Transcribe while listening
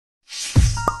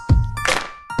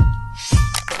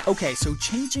Okay, so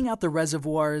changing out the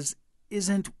reservoirs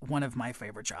isn't one of my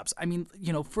favorite jobs. I mean,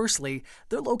 firstly,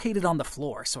 they're located on the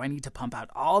floor, so I need to pump out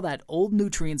all that old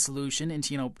nutrient solution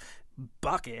into,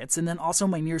 buckets, and then also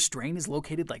my nearest drain is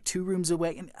located like 2 rooms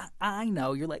away. And I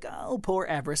know you're like, oh, poor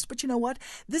Everest, but you know what?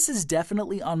 This is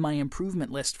definitely on my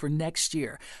improvement list for next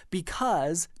year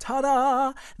because,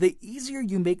 ta-da, the easier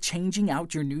you make changing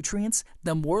out your nutrients,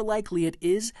 the more likely it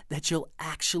is that you'll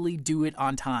actually do it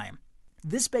on time.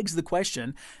 This begs the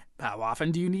question, how often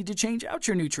do you need to change out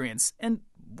your nutrients? And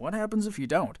what happens if you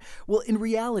don't? Well, in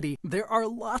reality, there are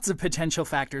lots of potential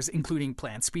factors including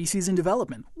plant species and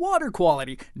development, water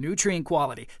quality, nutrient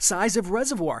quality, size of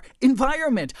reservoir,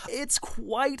 environment. It's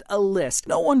quite a list.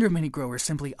 No wonder many growers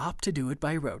simply opt to do it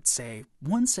by rote, say,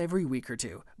 once every week or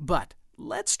two. But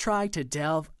let's try to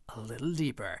delve a little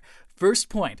deeper. First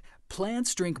point.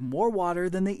 Plants drink more water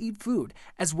than they eat food.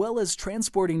 As well as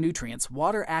transporting nutrients,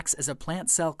 water acts as a plant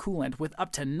cell coolant with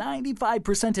up to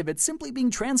 95% of it simply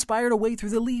being transpired away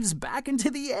through the leaves back into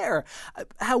the air.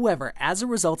 However, as a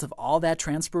result of all that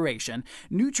transpiration,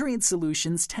 nutrient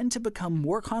solutions tend to become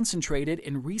more concentrated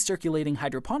in recirculating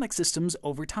hydroponic systems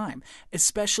over time,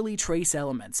 especially trace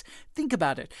elements. Think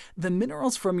about it. The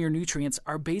minerals from your nutrients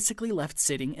are basically left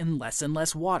sitting in less and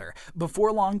less water.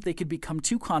 Before long, they could become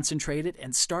too concentrated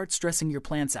and start stressing your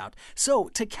plants out. So,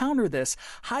 to counter this,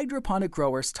 hydroponic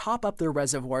growers top up their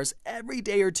reservoirs every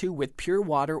day or two with pure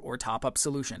water or top-up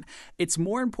solution. It's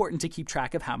more important to keep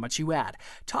track of how much you add.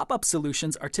 Top-up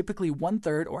solutions are typically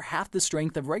 1/3 or half the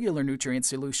strength of regular nutrient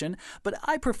solution, but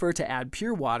I prefer to add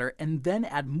pure water and then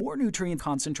add more nutrient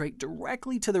concentrate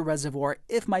directly to the reservoir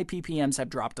if my ppms have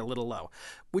dropped a little low.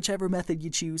 Whichever method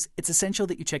you choose, it's essential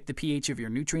that you check the pH of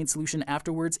your nutrient solution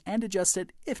afterwards and adjust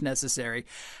it if necessary.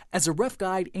 As a rough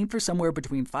guide, aim for somewhere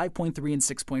between 5.3 and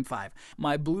 6.5.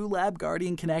 My Blue Lab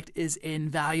Guardian Connect is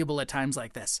invaluable at times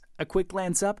like this. A quick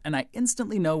glance up and I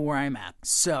instantly know where I'm at.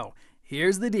 So,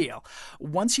 here's the deal.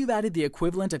 Once you've added the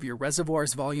equivalent of your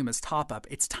reservoir's volume as top-up,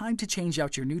 it's time to change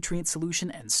out your nutrient solution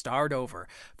and start over.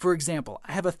 For example,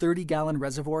 I have a 30-gallon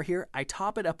reservoir here. I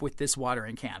top it up with this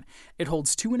watering can. It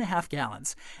holds 2.5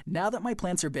 gallons. Now that my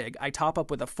plants are big, I top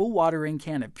up with a full watering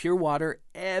can of pure water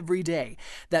every day.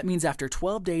 That means after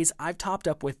 12 days, I've topped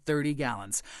up with 30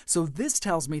 gallons. So this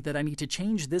tells me that I need to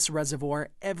change this reservoir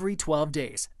every 12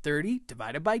 days. 30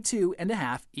 divided by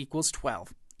 2.5 equals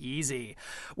 12. Easy.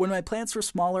 When my plants were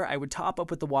smaller, I would top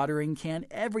up with the watering can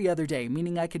every other day,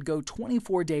 meaning I could go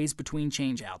 24 days between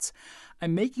changeouts.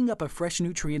 I'm making up a fresh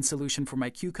nutrient solution for my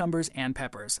cucumbers and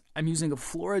peppers. I'm using a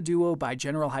Flora Duo by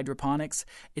General Hydroponics.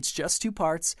 It's just 2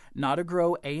 parts, not a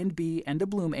grow A and B and a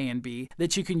bloom A and B,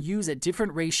 that you can use at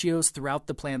different ratios throughout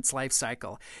the plant's life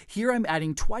cycle. Here I'm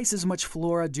adding twice as much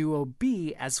Flora Duo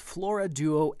B as Flora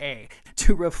Duo A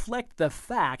to reflect the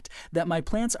fact that my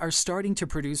plants are starting to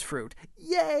produce fruit.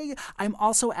 Yay! I'm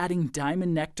also adding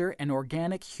diamond nectar and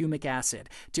organic humic acid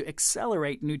to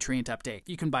accelerate nutrient uptake.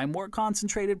 You can buy more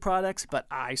concentrated products, but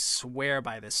I swear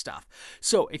by this stuff.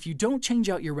 So if you don't change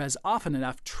out your res often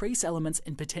enough, trace elements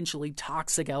and potentially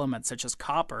toxic elements such as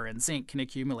copper and zinc can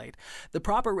accumulate. The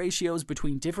proper ratios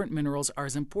between different minerals are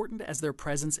as important as their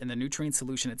presence in the nutrient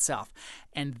solution itself,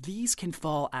 and these can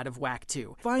fall out of whack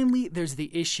too. Finally, there's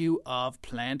the issue of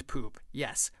plant poop.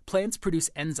 Yes, plants produce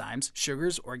enzymes,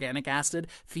 sugars, organic acid,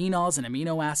 phenols, and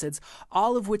amino acids,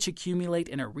 all of which accumulate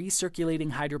in a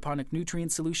recirculating hydroponic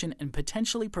nutrient solution and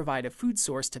potentially provide a food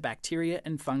source to bacteria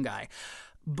and fungi.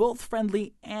 Both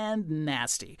friendly and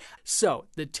nasty. So,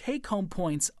 the take-home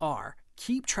points are: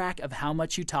 keep track of how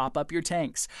much you top up your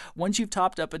tanks. Once you've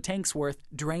topped up a tank's worth,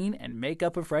 drain and make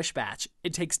up a fresh batch.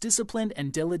 It takes discipline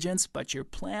and diligence, but your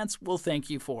plants will thank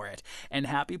you for it. And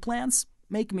happy plants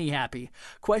make me happy.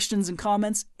 Questions and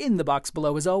comments in the box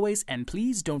below as always, and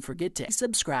please don't forget to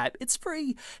subscribe. It's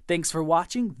free. Thanks for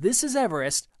watching. This is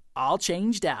Everest, all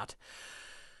changed out.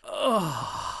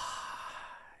 Oh,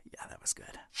 yeah, that was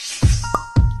good.